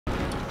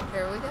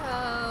Here we go.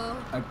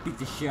 I beat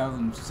the shit out of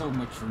them so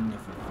much they'll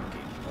never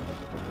forget.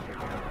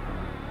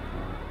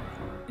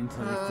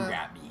 Until they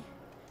forgot me.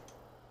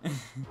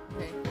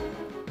 Okay.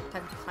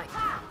 Time to fight.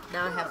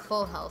 Now I have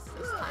full health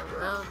this time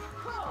around.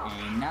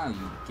 And now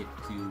you get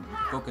to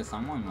focus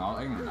on one while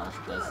everyone else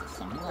does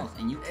something else.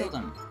 And you kill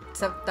them.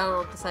 Except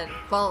Donald decided to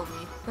follow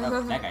me.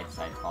 Oh, that guy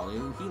decided to follow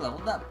you. He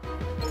leveled up.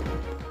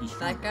 He's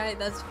that guy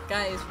is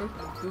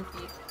freaking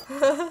goofy.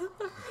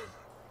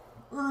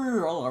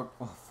 Oh,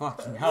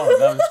 fucking hell,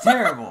 that was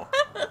terrible.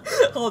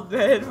 Hold the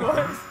head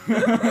voice.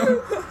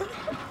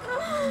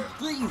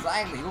 Please,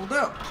 I leveled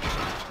up.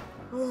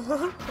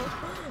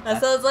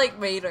 That sounds like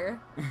Vader.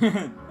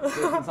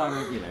 Doesn't sound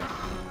like either.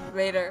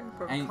 Vader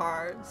from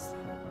Cars.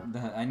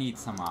 I need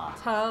some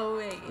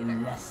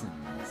lessons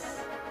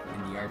in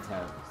the art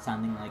of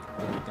sounding like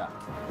a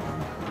duck.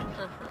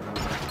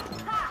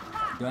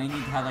 Do I need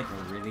to have like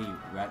a really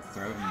wet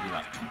throat and be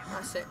like,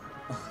 oh shit.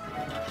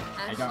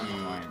 I don't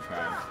really want to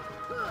try.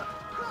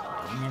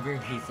 Whenever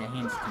his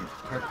hands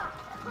turn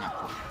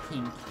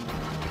pink,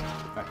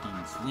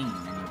 fucking swing,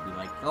 and then you'll be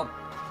like, oh,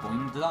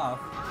 boinged it off.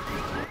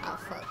 Oh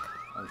fuck.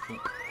 Oh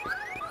shit.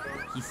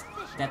 He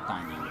stepped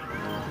on you.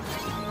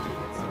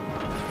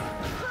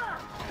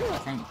 I'm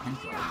trying to punch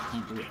it, but you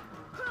can't do it.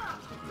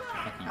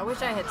 I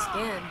wish I had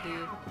scanned,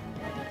 dude.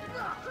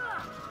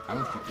 I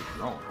wish you could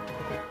roll.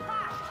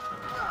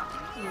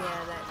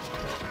 Yeah, that.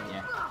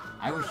 Yeah.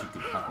 I wish you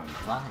could fucking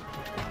fly.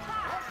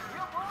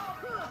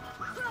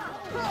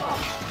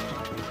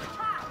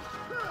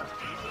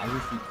 I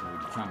wish you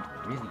could jump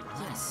really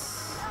high.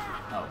 Yes.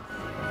 Oh.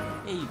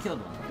 Hey, you killed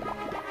one.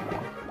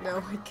 No,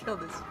 I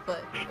killed his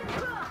foot. You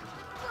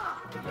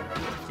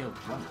killed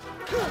one.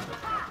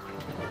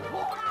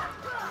 Oh.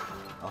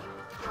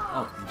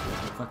 Oh, you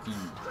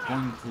fucking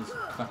going to his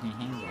fucking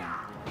hands again.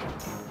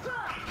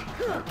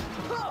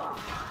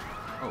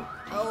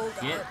 Oh,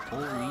 shit.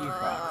 Holy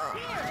fuck.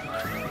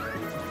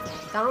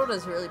 Donald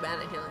is really bad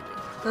at healing me.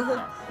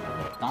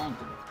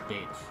 Donald's a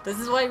bitch. This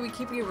is why we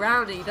keep you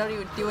around and you don't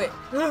even do it.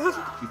 You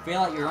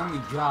fail at your only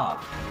job.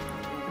 You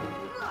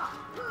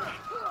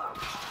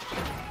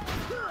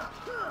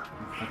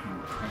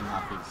fucking turn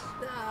off his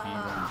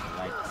hands and his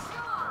legs.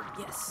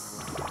 Yes.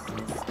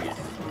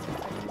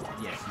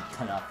 Yes, you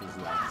cut off his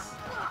legs.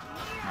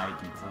 Now he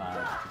can fly.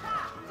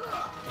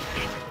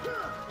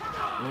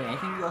 Wait, I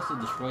think you also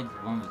destroyed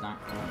one of his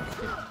arms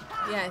too.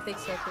 Yeah, I think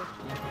so too.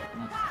 Yeah,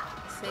 nice.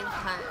 Same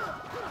time.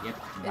 Yep,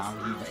 now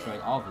you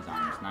destroyed all of his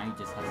arms. Now he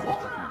just has to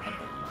fucking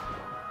headbutt you.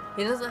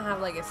 He doesn't have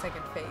like a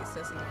second face,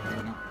 does he?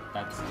 No,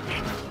 that's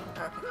Okay,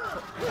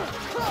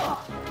 cool.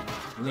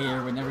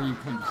 later whenever you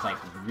come just like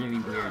really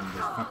weird and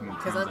just fucking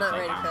Because I'm not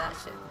ready for that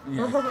shit.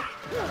 Yeah,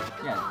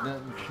 yeah.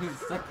 His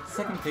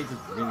second face is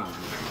really weird.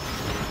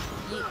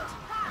 Yeet.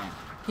 Yeah.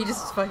 He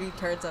just fucking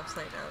turns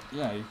upside down.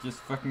 Yeah, he just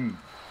fucking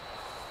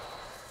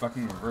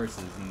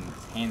reverses and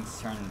his hands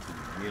turn into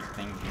weird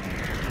things.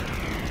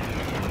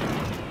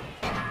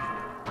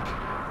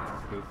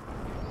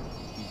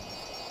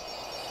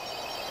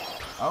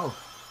 Oh,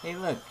 hey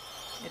look,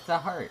 it's a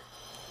heart.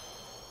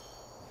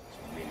 It's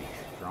a really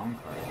strong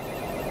card.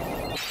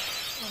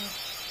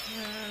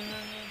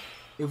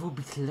 It will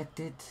be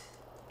collected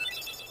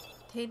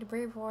Attain the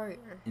Brave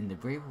Warrior. in the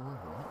Brave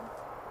World.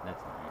 That's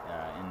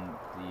right. In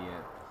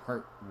the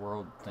Heart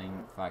World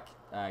thing. Fuck.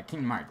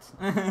 Kingdom Hearts.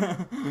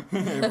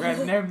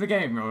 Red name the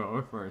game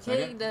for a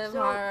second. Kingdom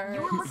Hearts.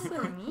 You were looking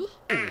for me?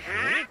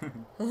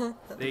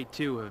 They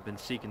too have been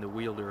seeking the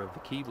wielder of the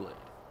Keyblade.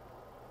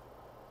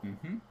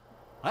 Mm-hmm.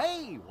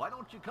 Hey, why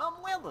don't you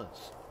come with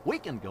us? We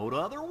can go to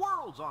other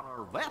worlds on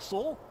our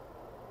vessel.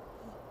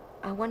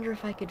 I wonder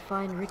if I could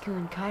find Riku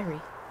and Kairi.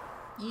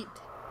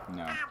 Yeet.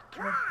 No.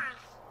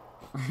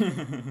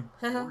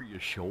 Are you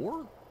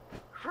sure?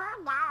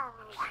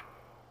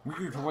 We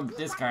could put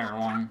this guy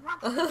wrong.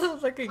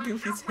 Look at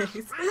Goofy's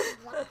face.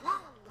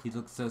 He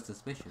looks so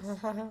suspicious.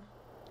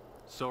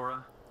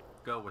 Sora,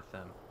 go with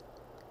them.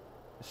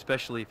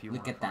 Especially if you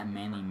Look want at that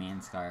manly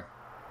man scar.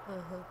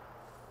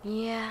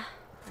 Yeah,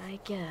 I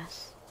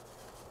guess.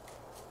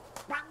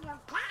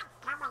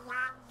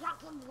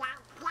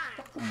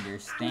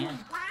 Understand?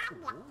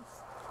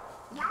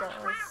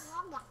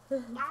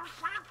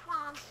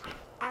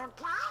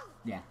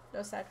 Yeah.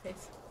 No sad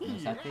face. No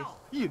sad face?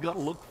 You gotta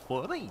look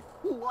funny.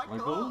 Like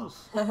Like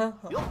us. those?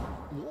 Yup.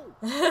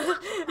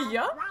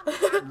 Yup.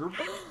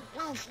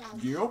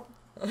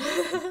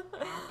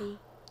 Happy.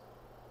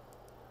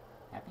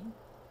 Happy?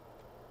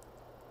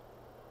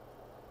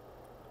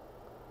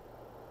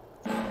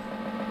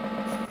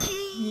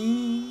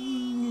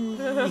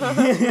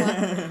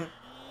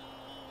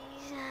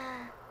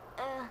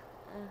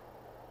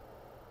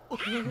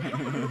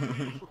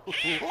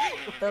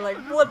 They're like,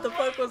 what the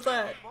fuck was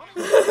that?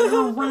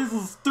 Your Ruiz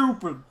is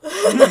stupid.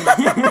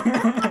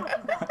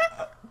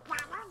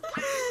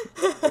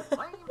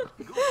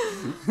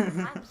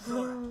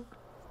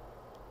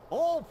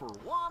 All for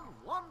one,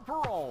 one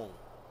for all.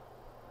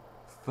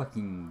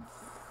 Fucking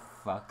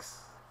fucks.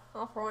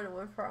 All for one and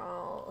one for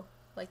all.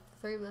 Like the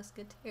Three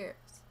Musketeers.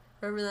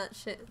 Remember that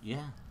shit?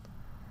 Yeah.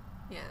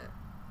 Yeah.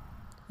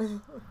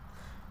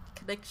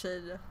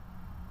 Connection.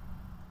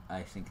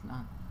 I think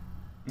not.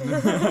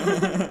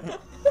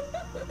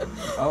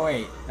 Oh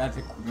wait, that's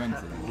a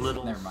coincidence.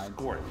 Little Never mind.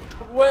 squirt.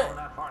 What? On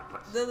that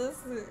heartless. No,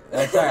 this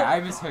is... Sorry, I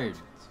misheard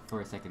for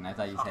a second. I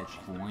thought you said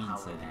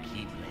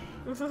coincidence.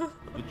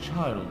 The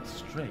child's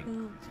strength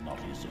is not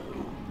his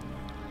own.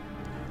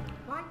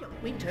 Why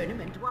don't we turn him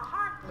into a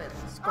heartless?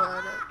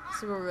 Squad.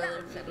 Super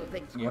really. Little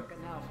thing's Yep.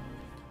 working out.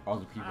 All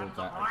the people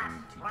that are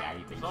going to die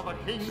So the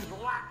eventually. king's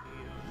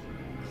lackeys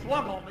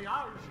slum on the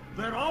ice.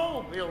 They're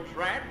all bilge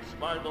rats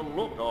by the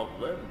look of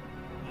them.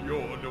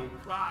 You're no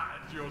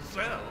prize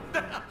yourself.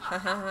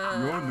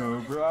 You're no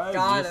bride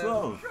Got him.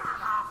 yourself.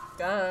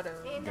 Got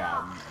him.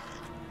 Got him.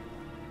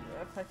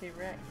 A fucking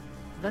wreck.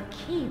 The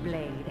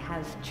Keyblade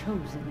has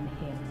chosen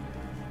him.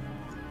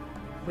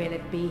 Will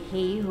it be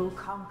he who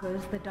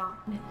conquers the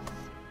darkness?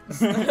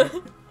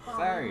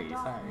 Sorry.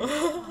 Follow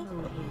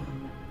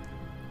him.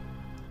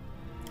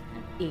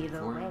 Either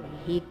For way,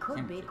 he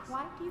could be emphasis.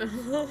 quite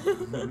useful.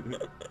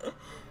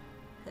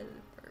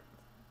 Headed burp.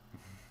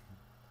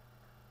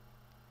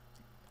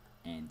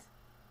 And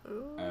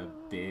Ooh. a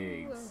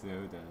big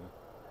soda.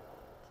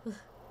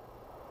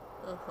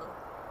 Uh-huh.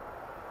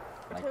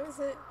 What Like, time is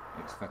it?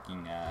 it's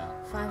fucking,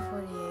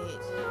 5:48.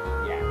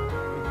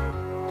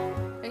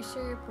 yeah. Make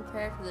sure you're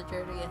prepared for the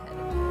journey ahead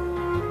of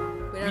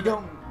you. We know.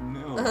 don't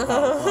know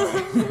how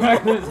far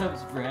there's some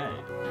spread.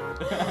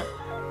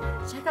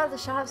 Check out the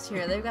shops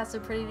here. They've got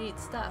some pretty neat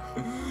stuff.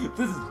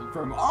 This is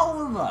from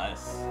all of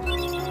us.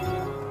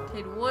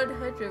 Paid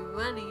 100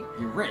 money.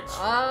 You're rich.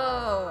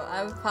 Oh,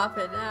 I'm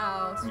popping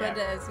now. Spend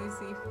Yeah. it as you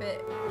see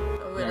fit.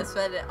 I'm Yeah. gonna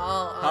spend it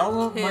all on How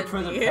candy. much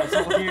for the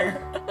pretzel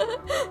here?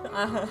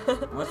 uh,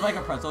 What's like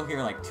a pretzel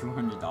here? Like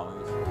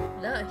 $200?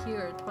 not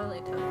here in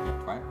Twilight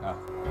Town. Right? Oh.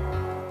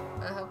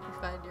 I hope you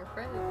find your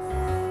friends.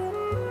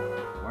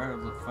 Where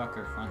the fuck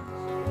are friends?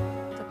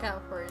 Look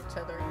out for each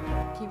other.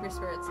 Keep your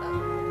spirits up.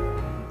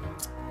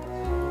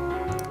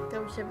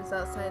 Gum ship is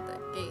outside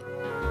that gate.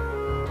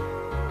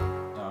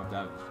 Oh,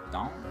 that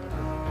don't?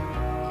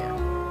 Yeah.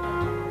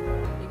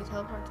 You can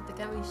teleport to the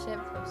gummy ship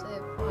from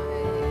save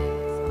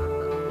points.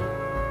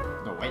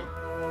 No, wait.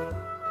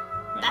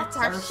 That's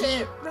our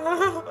ship!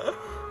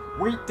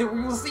 Wait till we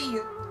will see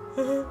it.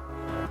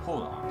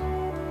 Hold on.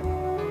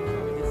 So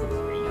this is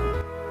real.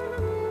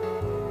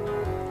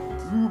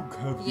 Ooh,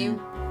 coffee. You,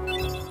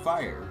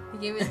 Fire. you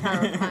gave me the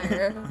power of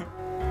fire.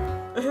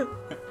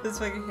 This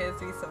fucking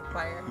hands me some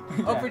fire.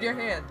 Yeah. Open your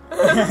hand.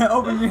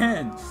 Open your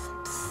hand.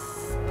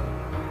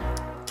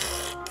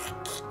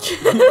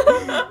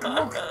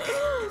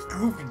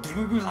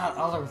 Do that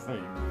other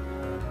thing.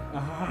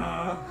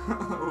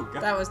 Oh,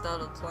 God. That was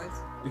Donald twice.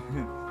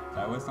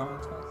 That was someone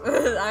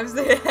else? I'm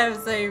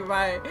saying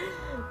my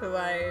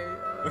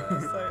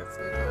science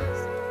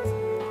twice.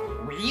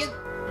 Weird?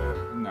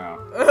 No.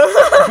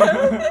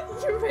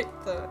 You make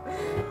the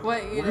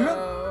what you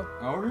know.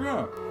 Oh,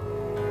 yeah.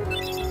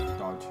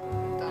 Dodge.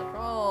 Dodge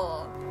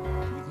roll.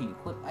 You can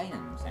equip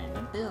items and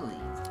abilities.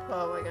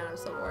 Oh my god, I'm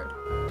so bored.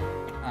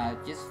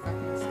 Just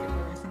fucking skip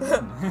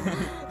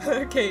everything.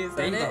 Okay, is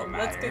that They it? don't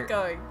Let's matter. get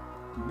going.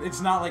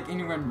 It's not like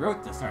anyone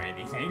wrote this or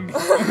anything.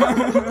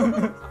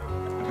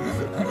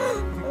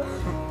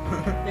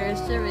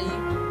 There's Jimmy.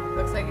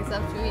 Looks like it's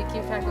up to me to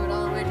keep track of it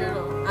all in my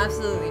journal.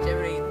 Absolutely,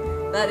 Jimmy.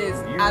 That is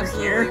You're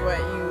absolutely here?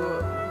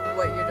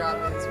 what your job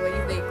is. What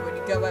you think when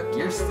you come up You're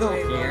here. still to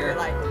me, here. You're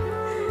like,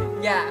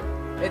 yeah,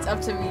 it's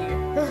up to me.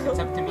 It's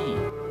up to me.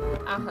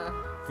 Uh-huh.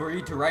 For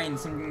you to write in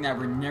something that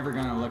we're never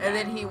gonna look And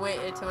at. then he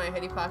went into my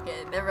hoodie pocket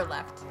and never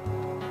left.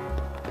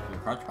 Your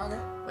crotch pocket?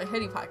 My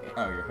hoodie pocket.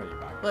 Oh, your hoodie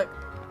pocket. Look,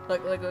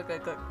 look, look, look,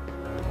 look, look.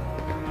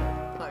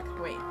 Look,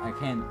 wait. I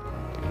can't.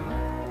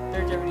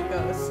 There Jiminy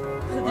goes.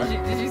 What?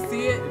 did you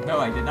see it? No,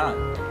 I did not.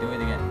 Do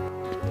it again.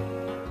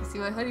 You see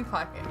my hoodie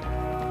pocket?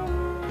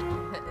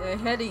 A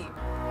hoodie.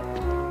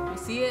 You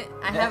see it?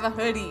 I Yeah. have a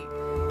hoodie.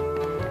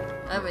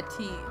 I'm a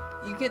T.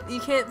 You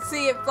can't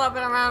see it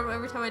flopping around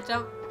every time I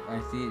jump. I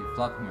see it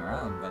flopping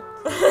around, but.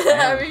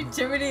 I mean,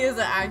 Jiminy isn't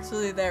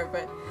actually there,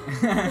 but.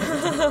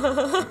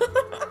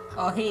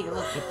 Oh, hey,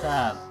 look, it's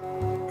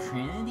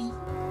Trinity?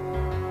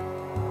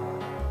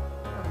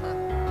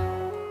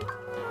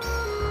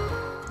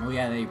 Oh,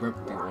 yeah, they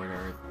broke the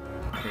order.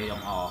 They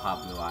don't all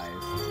have blue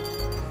eyes.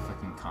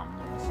 Fucking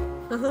commoners.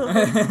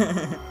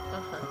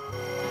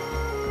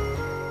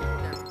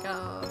 There we go. Got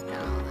all that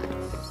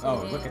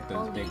Oh, shit. look at those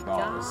Holy big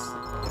balls. God.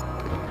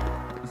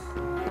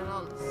 Got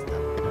all this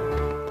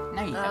stuff.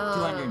 Now you have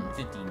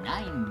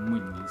 259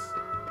 wings.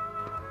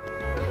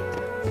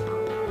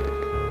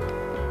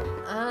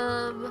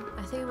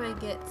 I think I might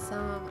get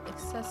some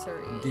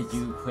accessories. Did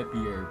you equip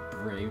your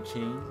brave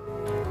chain?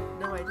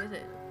 No, I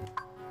didn't.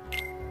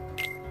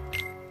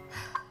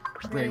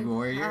 Brave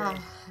warrior?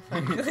 Oh,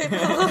 okay,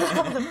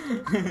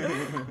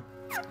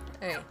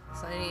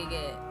 so I need to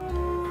get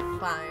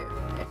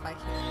 5 if I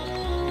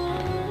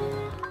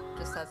can.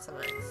 Just add some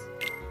X.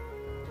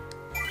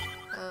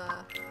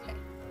 Okay.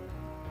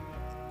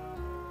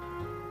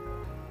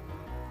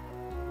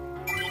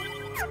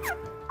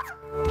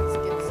 Let's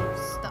get some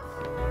stuff.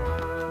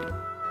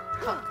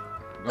 Fuck.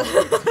 Go.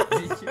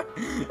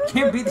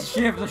 Can't beat the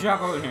shit of the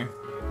shop owner.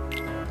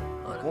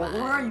 What Well, am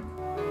where I? are you?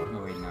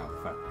 Oh wait, no,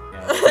 fuck.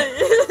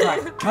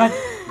 Fuck. God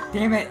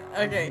damn it.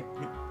 Okay.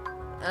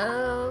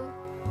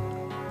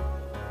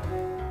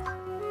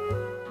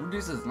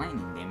 Reduces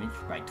lightning damage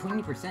by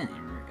 20%.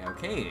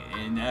 Okay,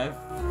 and Okay.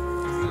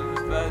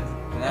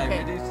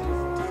 reduces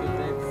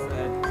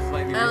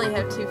slightly. I only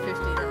have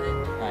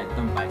 259.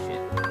 Don't buy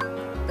shit.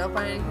 Don't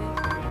buy anything?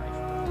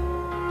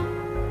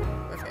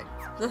 Okay.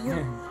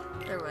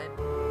 Never mind.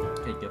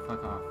 Take the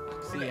fuck off.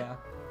 See ya.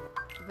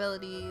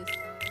 Abilities.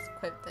 Let's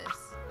equip this.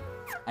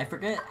 I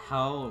forget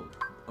how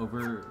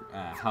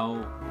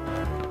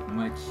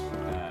much,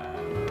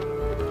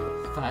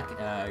 fuck,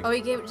 Oh,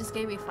 he just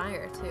gave me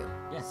fire too.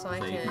 yeah, So so I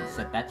you can. can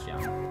set that shit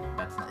on.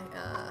 That's nice.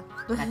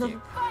 Like, Magic.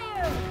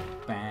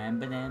 Bam,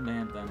 ba bam,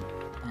 bam, bam, bam,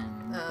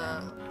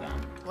 bam,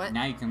 bam. what?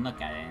 Now you can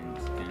look at it and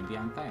it's gonna be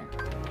on fire.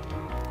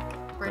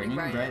 Burning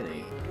Burning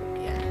brightly.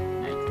 Yeah.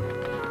 Now you can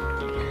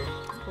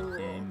Cool.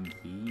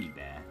 MP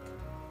back.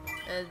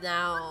 And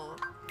now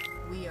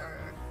we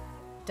are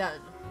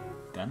done.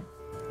 Done?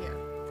 Yeah.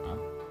 Oh.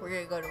 We're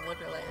gonna go to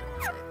Wonderland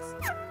next.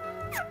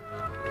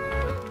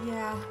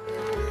 Yeah.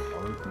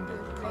 Or we can go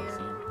to the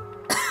Coliseum.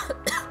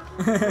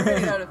 We're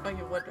gonna go to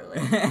fucking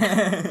Wonderland.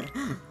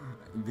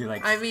 Be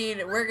like, I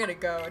mean, we're gonna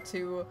go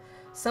to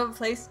some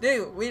place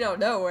new. We don't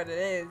know what it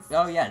is.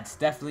 oh yeah, it's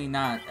definitely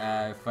not,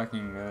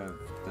 fucking,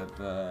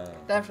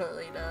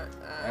 Definitely not.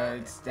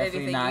 it's definitely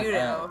anything not, you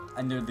know.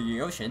 under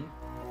the ocean.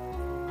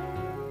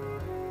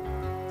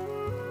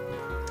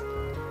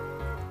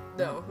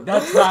 No.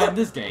 That's not in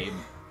this game.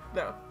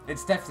 No.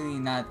 It's definitely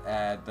not,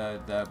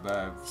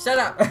 Shut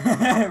up.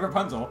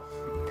 Rapunzel.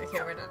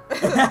 Okay, we're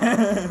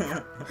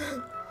done.